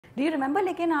Do you remember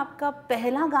लेकिन आपका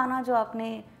पहला गाना जो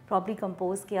आपने probably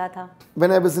compose किया था?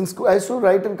 When I was in school, I used to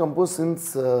write and compose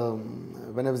since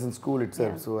when I was in school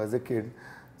itself. Yeah. So as a kid,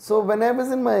 so when I was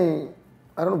in my,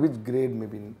 I don't know which grade,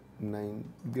 maybe 9th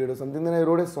grade or something, then I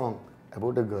wrote a song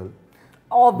about a girl.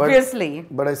 Obviously.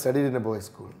 But I studied in a boys'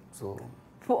 school. So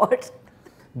What?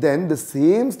 then the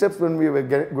same steps when we were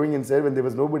going inside when there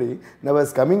was nobody. Now I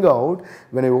was coming out.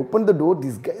 When I opened the door,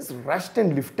 these guys rushed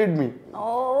and lifted me.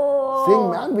 Oh.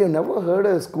 Saying, man, we have never heard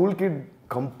a school kid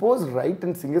compose, write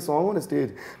and sing a song on a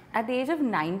stage. At the age of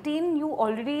 19, you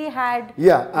already had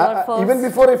Yeah, your even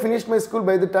before I finished my school,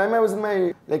 by the time I was in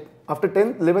my, like after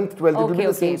 10th, 11th, 12th, it would be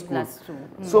the same school. That's true.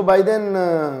 So by then,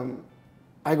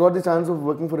 I got the chance of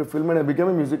working for a film and I became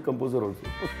a music composer also.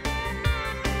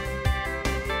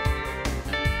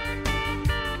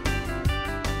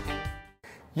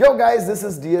 Yo guys, this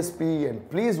is DSP and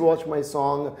please watch my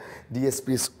song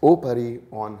DSP's O Pari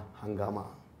on Hungama.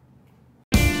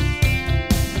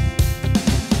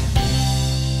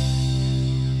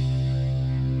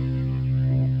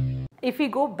 If we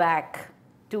go back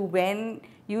to when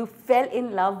you fell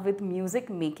in love with music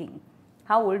making,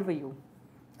 how old were you?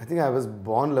 I think I was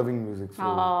born loving music.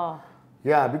 So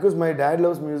yeah, because my dad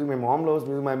loves music, my mom loves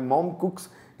music, my mom cooks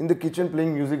in the kitchen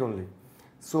playing music only.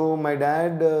 So my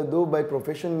dad, though by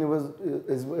profession he was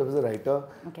a writer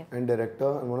and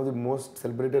director and one of the most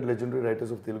celebrated legendary writers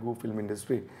of Telugu film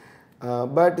industry.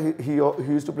 But he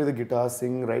used to play the guitar,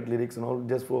 sing, write lyrics and all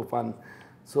just for fun.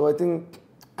 So I think,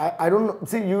 I don't know,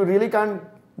 see you really can't,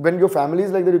 when your family is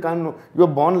like that you can't know, you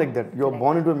are born like that, you are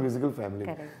born into a musical family.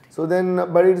 So then,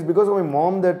 but it's because of my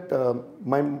mom that,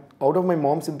 out of my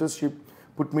mom's interest she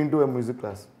put me into a music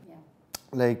class.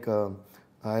 Like,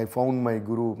 I found my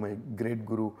guru, my great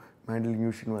guru,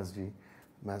 mandolin Srivalli,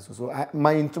 master. So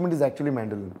my instrument is actually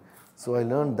mandolin. So I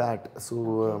learned that.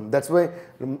 So that's why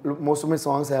most of my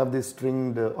songs have this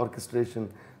stringed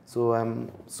orchestration. So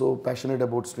I'm so passionate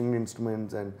about stringed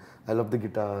instruments and I love the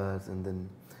guitars and then.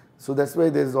 So that's why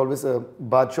there's always a,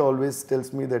 Badsha always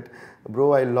tells me that,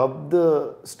 bro, I love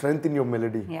the strength in your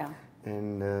melody. Yeah.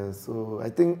 And so I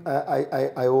think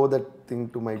I owe that thing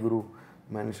to my guru.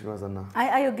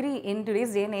 I agree. In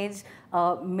today's day and age,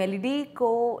 melody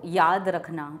ko yaad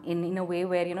rakhna in a way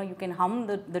where you can hum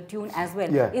the tune as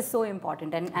well is so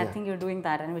important, and I think you're doing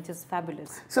that, and which is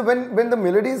fabulous. So when the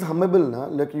melody is hummable,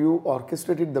 like you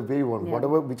orchestrate it the way you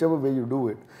want, whichever way you do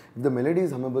it. If the melody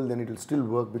is hummable, then it will still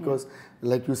work because,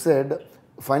 like you said,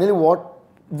 finally what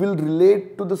will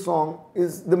relate to the song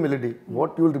is the melody.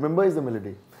 What you will remember is the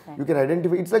melody. You can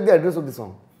identify. It's like the address of the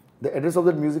song. The address of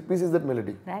that music piece is that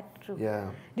melody. That's true. Yeah.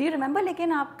 Do you remember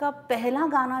लेकिन आपका पहला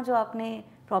गाना जो आपने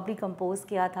probably compose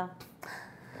किया था?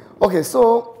 Okay,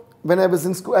 so when I was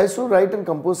in school, I used to write and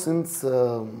compose since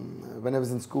when I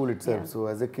was in school itself. So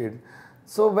as a kid,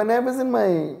 so when I was in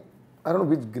my, I don't know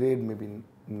which grade, maybe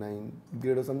 9th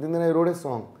grade or something, then I wrote a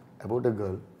song about a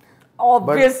girl.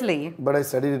 Obviously. But I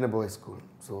studied in a boys' school,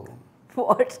 so.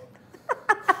 What?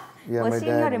 Yeah, was she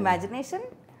in your imagination?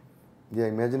 Yeah,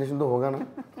 imagination to hoga na.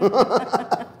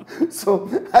 So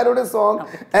I wrote a song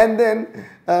and then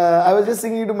I was just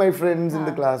singing it to my friends in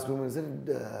the classroom. I said,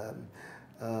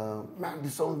 man,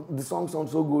 this song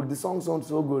sounds so good. This song sounds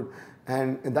so good.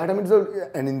 And at that time,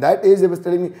 and in that age, they was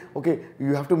telling me, okay,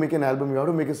 you have to make an album. You have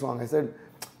to make a song. I said,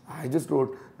 I just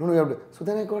wrote. No, you have to. So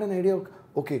then I got an idea of,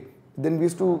 okay. Then I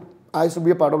used to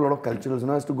be a part of a lot of culturals.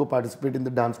 I used to go participate in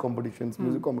the dance competitions,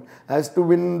 music competitions. I used to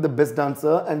win the best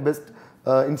dancer and best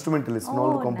instrumentalist in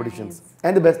all the competitions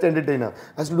and the best entertainer.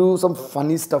 I used to do some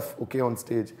funny stuff on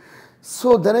stage.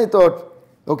 So then I thought,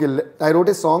 okay, I wrote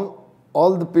a song.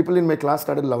 All the people in my class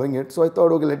started loving it. So I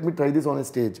thought, okay, let me try this on a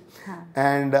stage.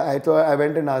 And I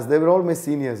went and asked. They were all my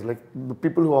seniors, like the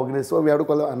people who organized. So we have to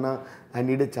call her, Anna, I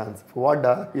need a chance. For what,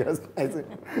 da? Yes, I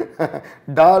said.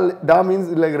 Da means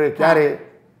like, re, kya re?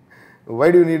 Why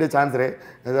do you need a chance, re?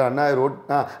 I said, Anna, I wrote,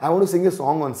 I want to sing a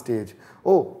song on stage.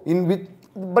 Oh, in which?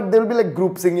 But there will be like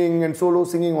group singing and solo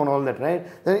singing on all that,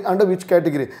 right? Then under which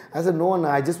category? I said, no, Anna,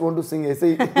 I just want to sing. I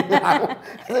said,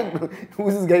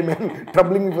 who's this guy, man?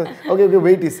 Troubling me. Okay,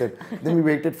 wait, he said. Then we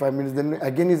waited 5 minutes. Then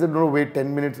again he said, no, wait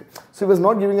 10 minutes. So he was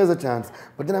not giving us a chance.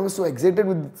 But then I was so excited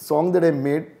with the song that I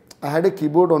made. I had a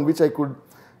keyboard on which I could,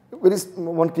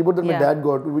 one keyboard that my dad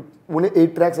got, with only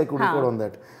 8 tracks I could record on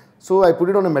that. So I put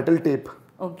it on a metal tape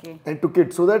and took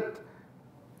it so that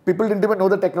people didn't even know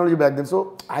the technology back then.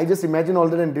 So I just imagined all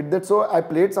that and did that. So I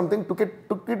played something, took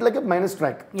it like a minus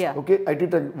track. Okay,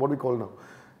 IT track, what we call now.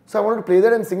 So I wanted to play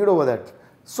that and sing it over that.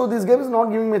 So this guy was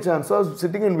not giving me a chance. So I was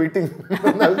sitting and waiting.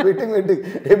 I was waiting.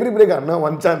 Every break, Anna,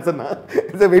 one chance. I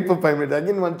said, wait for 5 minutes.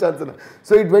 Again, one chance.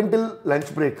 So it went till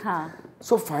lunch break.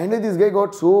 So finally this guy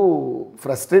got so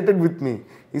frustrated with me.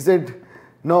 He said,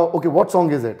 no, okay, what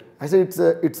song is it? I said,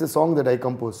 it's a song that I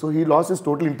composed. So he lost his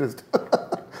total interest.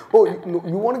 Oh,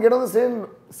 you want to get on the same,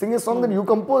 sing a song that you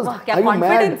composed? Are you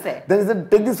mad? Then he said,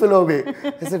 take this fellow away.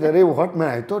 I said, Arey, what man?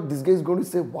 I thought this guy is going to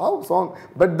say, wow, song.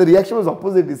 But the reaction was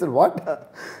opposite. He said,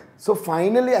 what? So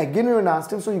finally, again, when I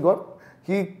asked him, so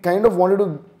he kind of wanted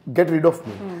to get rid of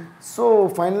me. So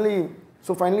finally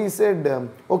he said,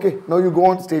 okay, now you go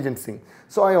on stage and sing.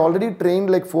 So I already trained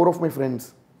like 4 of my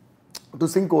friends to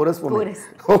sing chorus for me.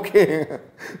 Okay.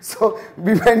 So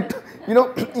we went, you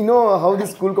know how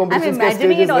these school competitions I'm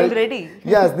imagining stages, it already. Right?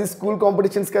 Yes, these school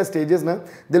competitions ka stages, na,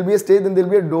 there'll be a stage, then there'll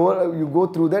be a door, you go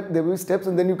through that, there will be steps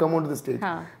and then you come onto the stage.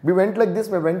 We went like this,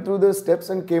 we went through the steps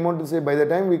and came onto the stage. By the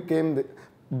time we came,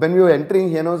 when we were entering,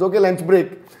 he announced, okay, lunch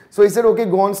break. So he said, okay,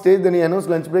 go on stage, then he announced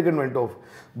lunch break and went off.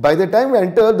 By the time we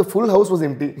entered, the full house was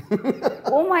empty.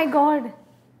 Oh my God.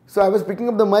 So I was picking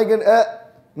up the mic and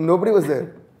nobody was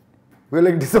there. We were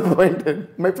like disappointed.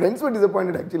 My friends were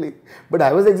disappointed actually. But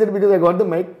I was excited because I got the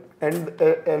mic and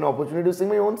an opportunity to sing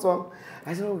my own song.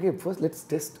 I said, okay, first let's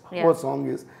test what song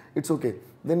is. It's okay.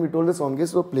 Then we told the song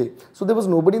is so play. So there was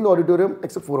nobody in the auditorium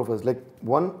except 4 of us. Like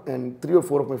 1 and 3 or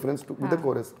 4 of my friends with the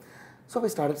chorus. So we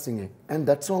started singing. And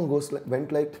that song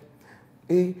went like,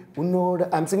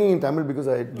 I'm singing in Tamil because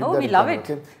I did that. Oh, we love it.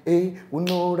 Okay.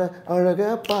 Unnoda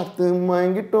alaga paathu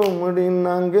maangittomadi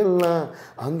naangella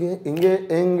ange inge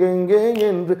enge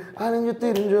endru alanju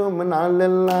thirinjom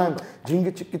naalella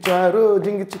jingi chikki chang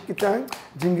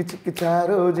jingi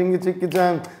chikki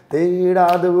chang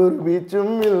thedada oru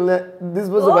beechum illa. This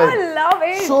was the vibe. Oh, love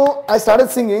it. So I started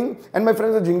singing and my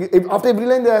friends were after every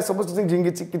line they are supposed to sing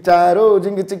jingi chikki charo.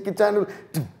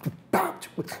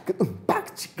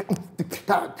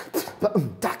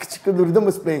 The rhythm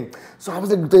was playing. So I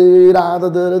was like,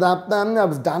 I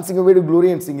was dancing away to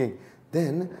glory and singing.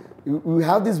 Then you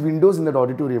have these windows in that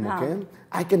auditorium, okay?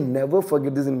 I can never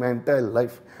forget this in my entire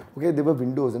life. Okay, there were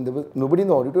windows and there was nobody in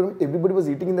the auditorium. Everybody was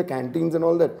eating in the canteens and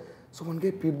all that. So one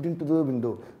guy peeped into the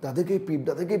window. The other guy peeped.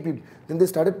 Then they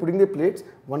started putting their plates.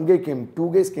 1 guy came,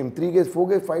 2 guys came, 3 guys, 4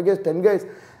 guys, 5 guys, 10 guys.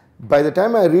 By the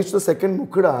time I reached the second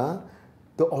mukda,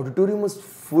 the auditorium was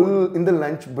full in the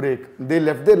lunch break. They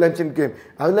left their lunch and came.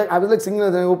 I was like singing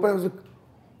and I opened. I was like,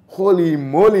 holy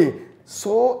moly.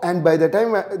 So, and by the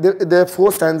time, there are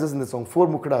 4 stanzas in the song, 4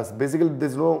 mukdas. Basically,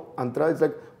 there's no antara. It's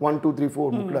like 1, 2, 3,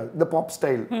 4 mukdas. The pop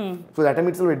style. So that time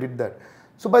itself I did that.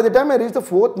 So by the time I reached the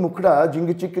 4th mukda,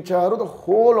 Jingi Chikki Charo, the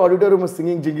whole auditorium was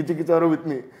singing Jingi Chikki Charo with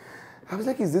me. I was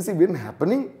like, is this even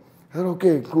happening? I said,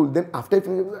 okay, cool. Then after I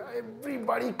finished,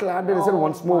 everybody clapped and I said,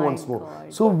 once more.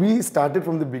 God. So we started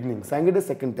from the beginning, sang it a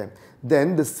second time.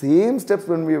 Then the same steps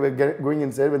when we were going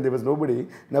inside, when there was nobody,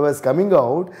 and I was coming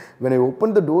out, when I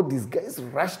opened the door, these guys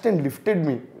rushed and lifted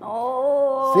me.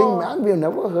 Oh. Saying, man, we have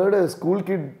never heard a school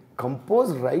kid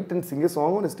compose, write and sing a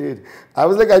song on a stage. I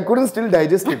was like, I couldn't still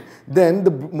digest it. Then the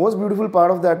most beautiful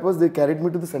part of that was they carried me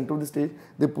to the center of the stage.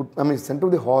 Center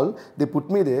of the hall. They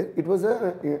put me there. It was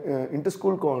a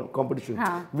inter-school competition,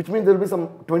 which means there will be some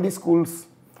 20 schools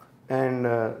and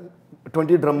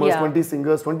 20 drummers, 20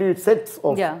 singers, 20 sets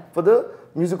of for the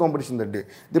music competition that day.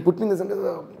 They put me in the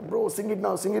center. Bro, sing it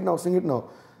now.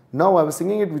 Now I was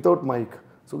singing it without mic.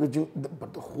 So, but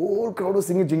the whole crowd was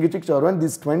singing Jingi Chik Charo, and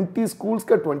these 20 schools,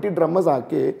 20 drummers,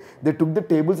 they took the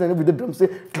tables and with the drums, say,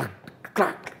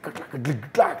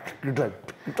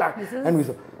 and we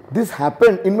saw. This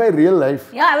happened in my real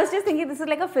life. Yeah, I was just thinking this is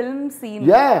like a film scene.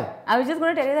 Yeah. I was just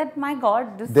going to tell you that, my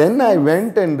God, this. Then I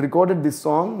went and recorded this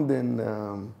song.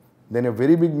 Then a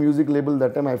very big music label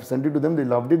that time, I sent it to them. They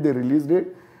loved it. They released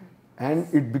it. And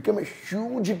it became a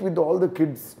huge hit with all the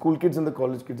kids, school kids and the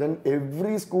college kids. And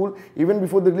every school, even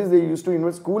before the release, they used to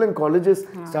invite, school and colleges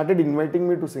started inviting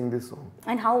me to sing this song.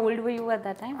 And how old were you at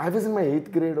that time? I was in my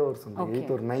 8th grade or something,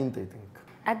 8th or 9th, I think.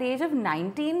 At the age of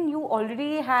 19, you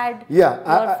already had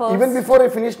first... Even before I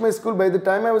finished my school, by the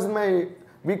time I was in my,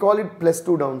 we call it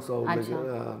 +2 down south.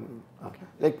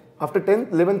 Like after 10th,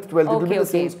 11th, 12th, it will be the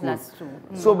same school.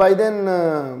 So by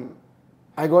then...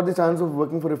 I got the chance of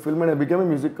working for a film and I became a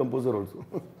music composer also.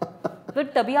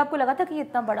 But तभी आपको लगा था कि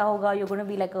इतना बड़ा होगा, you're going to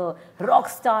be like a rock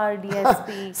star,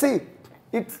 DSP. See,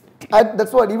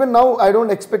 that's what, even now I don't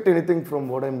expect anything from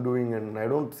what I'm doing and I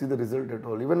don't see the result at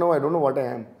all. Even now I don't know what I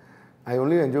am. I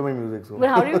only enjoy my music. So. But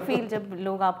how do you feel जब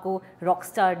लोग आपको rock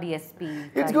star, DSP?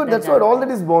 It's good, that's what, all that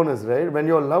is bonus, right? When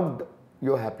you're loved,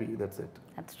 you're happy, that's it.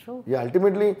 That's true. Yeah,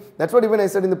 ultimately, that's what even I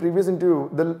said in the previous interview.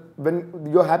 When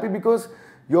you're happy because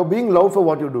you're being loved for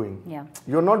what you're doing. Yeah.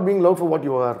 You're not being loved for what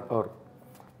you are, or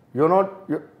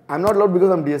I'm not loved because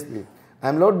I'm DSP.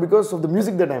 I'm loved because of the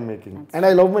music that I'm making. And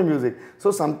I love my music.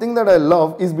 So something that I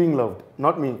love is being loved,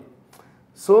 not me.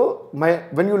 So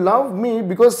when you love me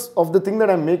because of the thing that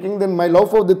I'm making, then my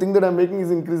love for the thing that I'm making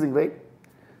is increasing, right?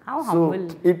 How humble.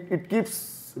 So it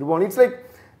keeps reborn.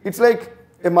 It's like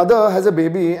a mother has a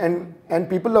baby and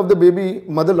people love the baby,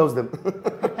 mother loves them.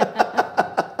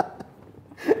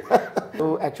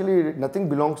 So actually nothing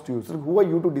belongs to you. So who are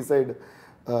you to decide?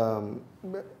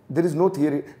 There is no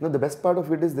theory. No, the best part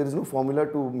of it is there is no formula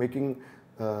to making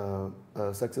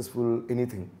successful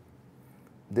anything.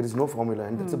 There is no formula,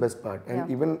 and that's the best part. And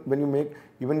even when you make,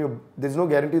 there's no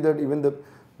guarantee that even the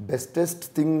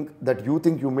bestest thing that you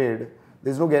think you made,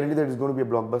 there's no guarantee that it's going to be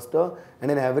a blockbuster. And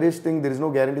an average thing, there is no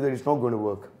guarantee that it's not going to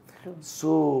work. True.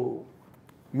 So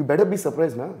you better be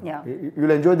surprised, na? Yeah.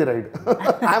 You'll enjoy the ride.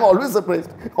 I'm always surprised,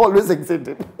 always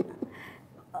excited.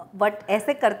 But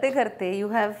ऐसे करते करते you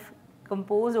have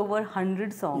composed over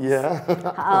 100 songs.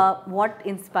 Yeah. What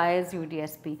inspires you,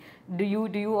 DSP? Do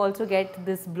you also get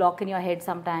this block in your head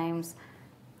sometimes?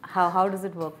 How does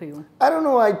it work for you? I don't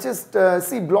know. I just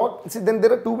see. Then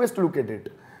there are two ways to look at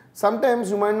it. Sometimes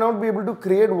you might not be able to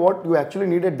create what you actually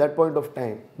need at that point of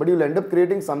time, but you'll end up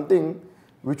creating something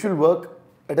which will work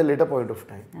at a later point of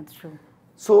time. That's true.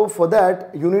 So for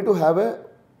that, you need to have a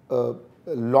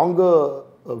longer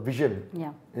vision.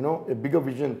 Yeah. You know, a bigger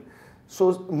vision.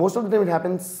 So most of the time it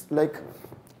happens like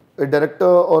a director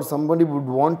or somebody would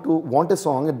want a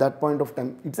song at that point of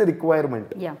time. It's a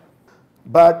requirement. Yeah.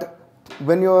 But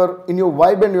when you're in your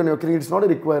vibe and you're in your creativity, it's not a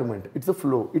requirement. It's a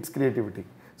flow. It's creativity.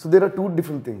 So there are two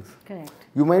different things. Correct.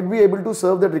 You might be able to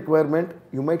serve that requirement.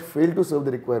 You might fail to serve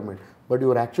the requirement. But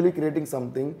you are actually creating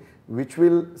something which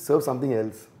will serve something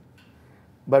else.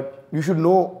 But you should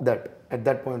know that at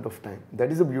that point of time.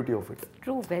 That is the beauty of it.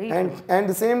 True, very true. And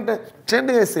the same time, when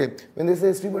they say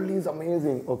Srivalli is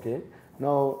amazing, okay.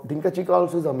 Now Dinka Chika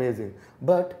also is amazing.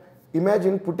 But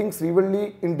imagine putting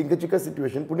Srivalli in Dinka Chika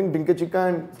situation, putting Dinka Chika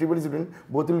and Srivalli situation,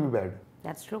 both will be bad.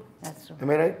 That's true. That's true. Am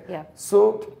I right? Yeah.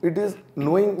 So it is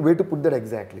knowing where to put that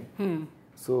exactly.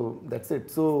 So that's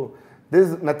it. So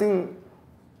there's nothing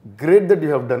great that you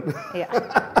have done. Yeah.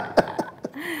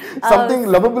 Something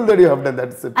lovable that you have done.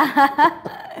 That's it.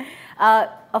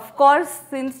 Of course,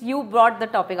 since you brought the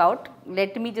topic out,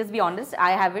 let me just be honest.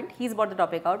 I haven't. He's brought the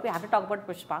topic out. We have to talk about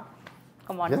Pushpa.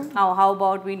 Come on. Yeah. How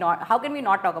about we not? How can we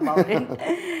not talk about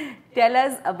it? Tell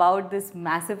us about this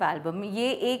massive album.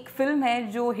 ये एक film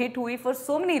है जो hit हुई for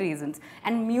so many reasons,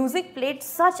 and music played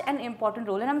such an important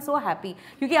role, and I'm so happy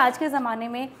क्योंकि आज के ज़माने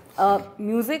में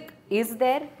music is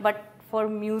there, but for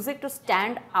music to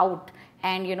stand out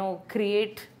and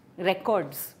create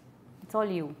records, it's all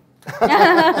you.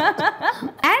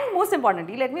 And most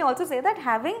importantly, let me also say that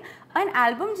having an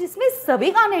album जिसमें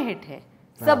सभी गाने hit है,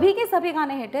 सभी के सभी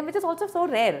गाने hit है, which is also so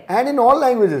rare. And in all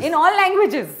languages. In all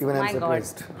languages. Even I'm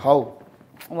surprised. God. How?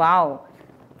 Wow.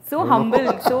 So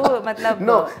humble. So matlab.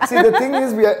 No. See, the thing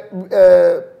is,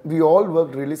 we all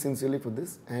worked really sincerely for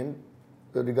this. And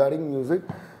regarding music,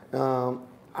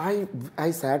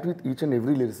 I sat with each and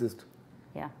every lyricist.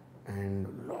 Yeah. And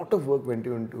a lot of work went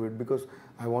into it because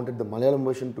I wanted the Malayalam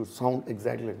version to sound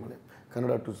exactly like Malayalam,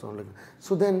 Kannada to sound like.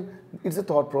 So then it's a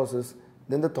thought process.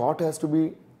 Then the thought has to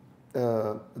be,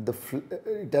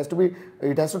 it has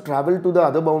to travel to the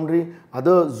other boundary,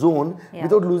 other zone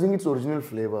without losing its original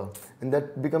flavor, and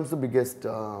that becomes the biggest,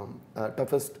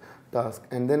 toughest task.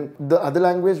 And then the other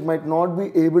language might not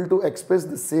be able to express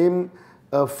the same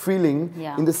feeling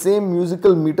in the same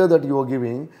musical meter that you are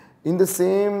giving, in the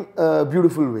same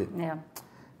beautiful way. Yeah.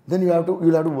 Then you'll have to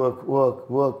work.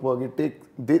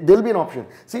 There'll be an option.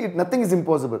 See, nothing is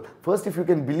impossible. First, if you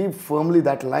can believe firmly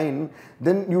that line,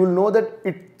 then you will know that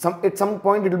at some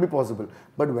point it will be possible.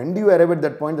 But when do you arrive at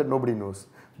that point, that nobody knows?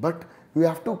 But you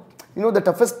have to, the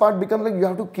toughest part becomes like you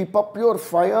have to keep up your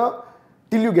fire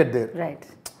till you get there. Right.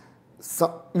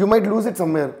 So you might lose it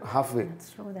somewhere halfway.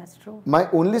 That's true. That's true. My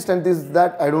only strength is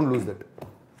that I don't lose that.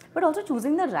 But also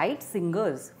choosing the right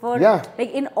singers for like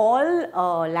in all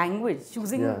language,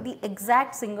 choosing the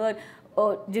exact singer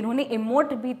जिन्होंने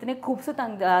emote भी इतने खूबसूरत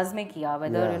अंदाज में किया,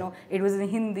 whether it was in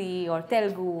Hindi or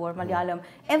Telugu or Malayalam,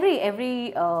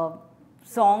 every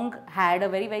song had a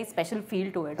very very special feel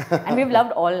to it, and we've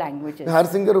loved all languages. Her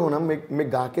singer हो ना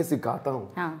मैं गा के सिखाता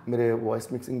हूँ मेरे voice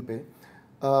mixing पे,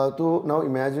 तो now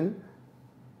imagine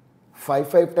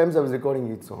 5 times I was recording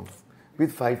each song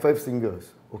with 5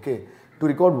 singers, okay. To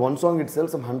record one song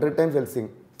itself, some 100 times I'll sing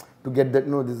to get that.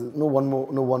 No, this is one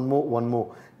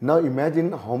more. Now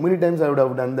imagine how many times I would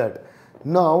have done that.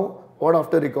 Now, what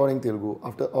after recording Telugu,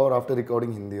 after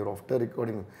recording Hindi, or after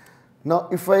recording. Now,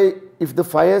 if the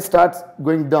fire starts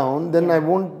going down, then I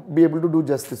won't be able to do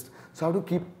justice. So I have to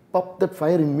keep pop that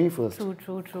fire in me first.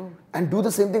 True. And do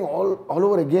the same thing all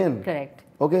over again. Correct.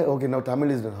 Okay, now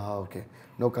Tamil is done. Okay.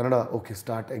 Now Kannada, okay,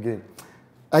 start again.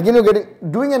 Again you're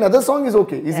doing another song is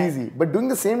okay, is easy. But doing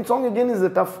the same song again is a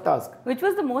tough task. Which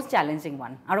was the most challenging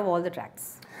one out of all the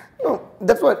tracks? No,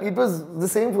 that's what, it was the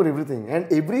same for everything. And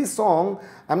every song,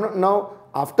 I'm not now,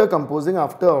 after composing,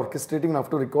 after orchestrating,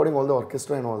 after recording all the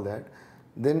orchestra and all that,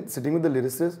 then sitting with the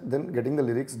lyricist, then getting the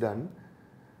lyrics done.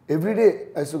 Every day,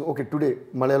 I said, okay, today,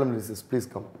 Malayalam lyricist, please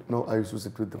come. No, I used to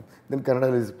sit with them. Then Kannada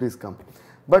lyricist, please come.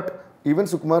 But even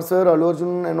Sukumar sir, Allu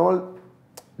Arjun and all,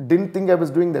 didn't think I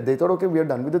was doing that. They thought, okay, we are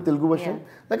done with the Telugu version.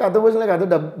 Yeah. Like other version, like other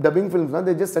dubbing films,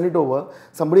 they just send it over.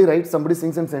 Somebody writes, somebody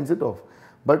sings and sends it off.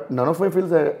 But none of my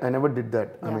films, I never did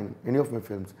that. Yeah. I mean, any of my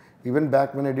films. Even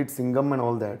back when I did Singam and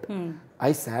all that,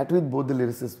 I sat with both the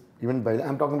lyricists. Even by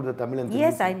I'm talking about the Tamil and Telugu.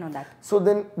 Yes, I know that. So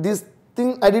then this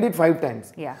thing, I did it 5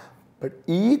 times. Yeah. But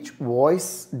each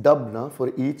voice dub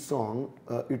for each song,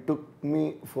 it took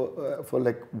me for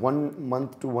like 1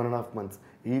 month to 1.5 months.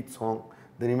 Each song.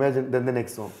 Then imagine, then the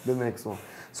next song, then the next song.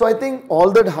 So I think all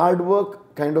that hard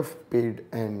work kind of paid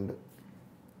and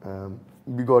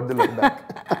we got the love back.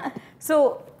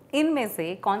 So, इनमें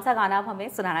से कौन सा गाना आप हमें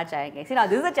सुनाना चाहेंगे? See, now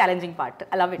this is a challenging part.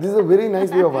 I love it. This is a very nice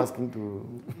way of asking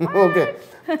to. Okay,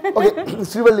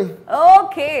 Srivalli.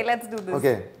 Okay, let's do this.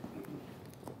 Okay,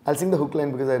 I'll sing the hook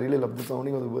line because I really love the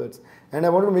sounding of the words, and I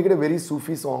wanted to make it a very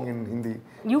Sufi song in Hindi.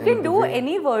 You can do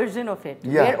any version of it.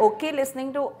 Yeah. We're okay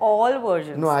listening to all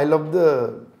versions. No, I love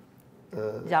the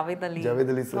Javed Ali. Javed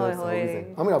Ali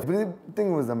sir. I mean,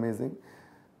 everything was amazing.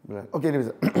 Okay,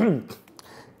 anyways.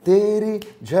 तेरी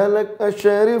झलक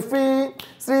अशरफी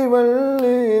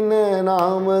श्रीवल्ली ने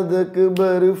नामदक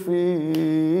बर्फी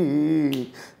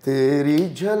तेरी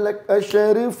झलक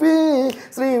अशरफी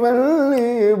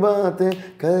श्रीवल्ली बातें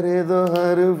करे दो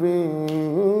हरफी.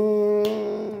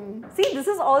 See, this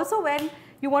is also when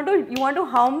you want to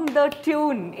hum the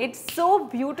tune. It's so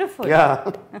beautiful.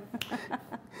 Yeah.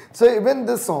 So even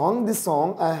this song,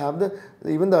 I have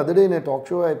even the other day in a talk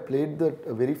show, I played the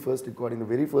very first recording. The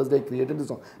very first day I created the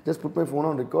song. Just put my phone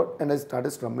on record and I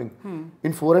started strumming.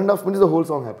 In 4.5 minutes, the whole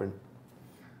song happened.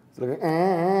 So like,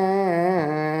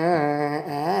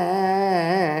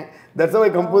 that's how I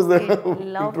composed the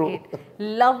intro.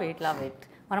 Love it.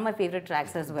 One of my favorite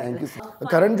tracks as well. Thank you, sir.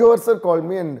 Karan Johar sir called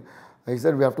me and he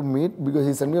said we have to meet because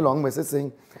he sent me a long message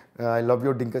saying, I love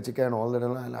your Dinka Chika and all that,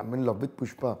 and I'm in love with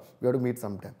Pushpa. We have to meet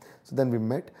sometime. So then we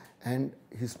met, and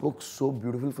he spoke so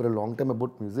beautiful for a long time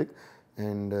about music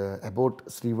and about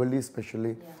Srivalli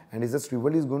especially. Yeah. And he said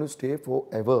Srivalli is going to stay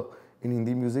forever in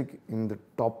Hindi music in the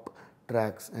top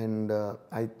tracks. And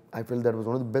I felt that was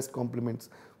one of the best compliments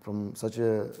from such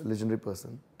a legendary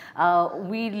person.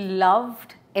 We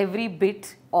loved every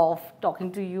bit of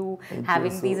talking to you,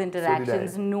 having these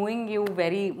interactions, knowing you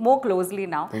more closely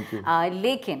now. Thank you.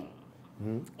 लेकिन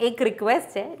एक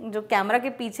request है, जो camera के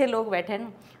पीछे लोग बैठे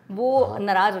हैं वो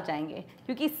नाराज हो जाएंगे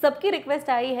क्योंकि सबकी रिक्वेस्ट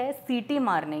आई है सीटी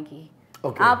मारने की.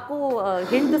 Okay. आपको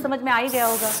हिंट तो समझ में आ ही गया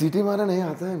होगा. सीटी मारना नहीं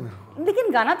आता है मेरे.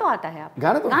 लेकिन गाना तो आता है. आप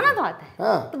गाना तो आता है.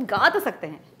 हाँ. तो गा तो सकते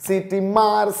हैं. सीटी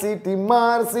मार सीटी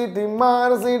मार सीटी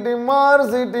मार सीटी मार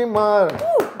सीटी मार.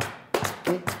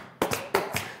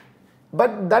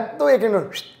 But that तो एक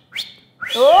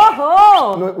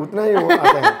ओहो. उतना ही आता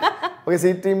है. Okay,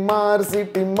 सीटी मार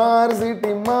सीटी मार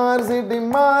सीटी मार सीटी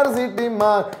मार सीटी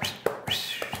मार.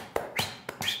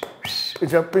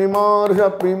 Jappi maar,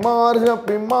 jappi maar,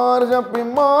 jappi maar, jappi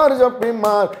maar, jappi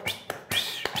maar.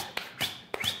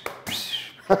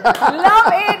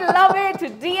 Love it.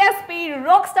 DSP,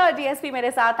 rockstar DSP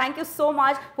मेरे साथ. Thank you so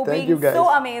much for being so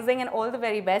amazing and all the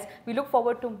very best. We look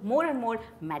forward to more and more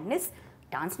madness,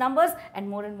 dance numbers and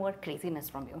more craziness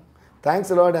from you.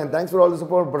 Thanks a lot and thanks for all the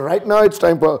support. But right now it's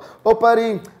time for O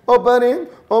Pari, O Pari,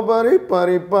 O Pari,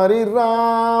 Pari Pari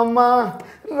Rama,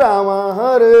 Rama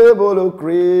Hare Bolo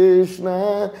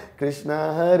Krishna,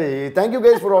 Krishna Hare. Thank you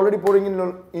guys for already pouring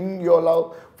in your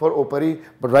love for O Pari.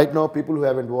 But right now, people who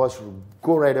haven't watched,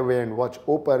 go right away and watch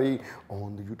O Pari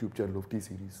on the YouTube channel of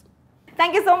T-Series.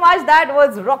 Thank you so much. That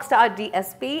was Rockstar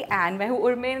DSP and मैं हूँ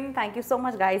Urmin. Thank you so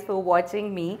much guys for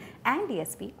watching me and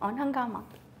DSP on Hungama.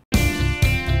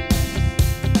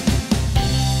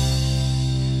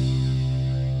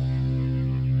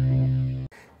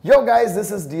 Yo guys,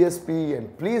 this is DSP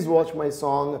and please watch my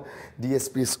song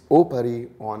DSP's O Pari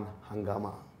on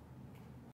Hungama.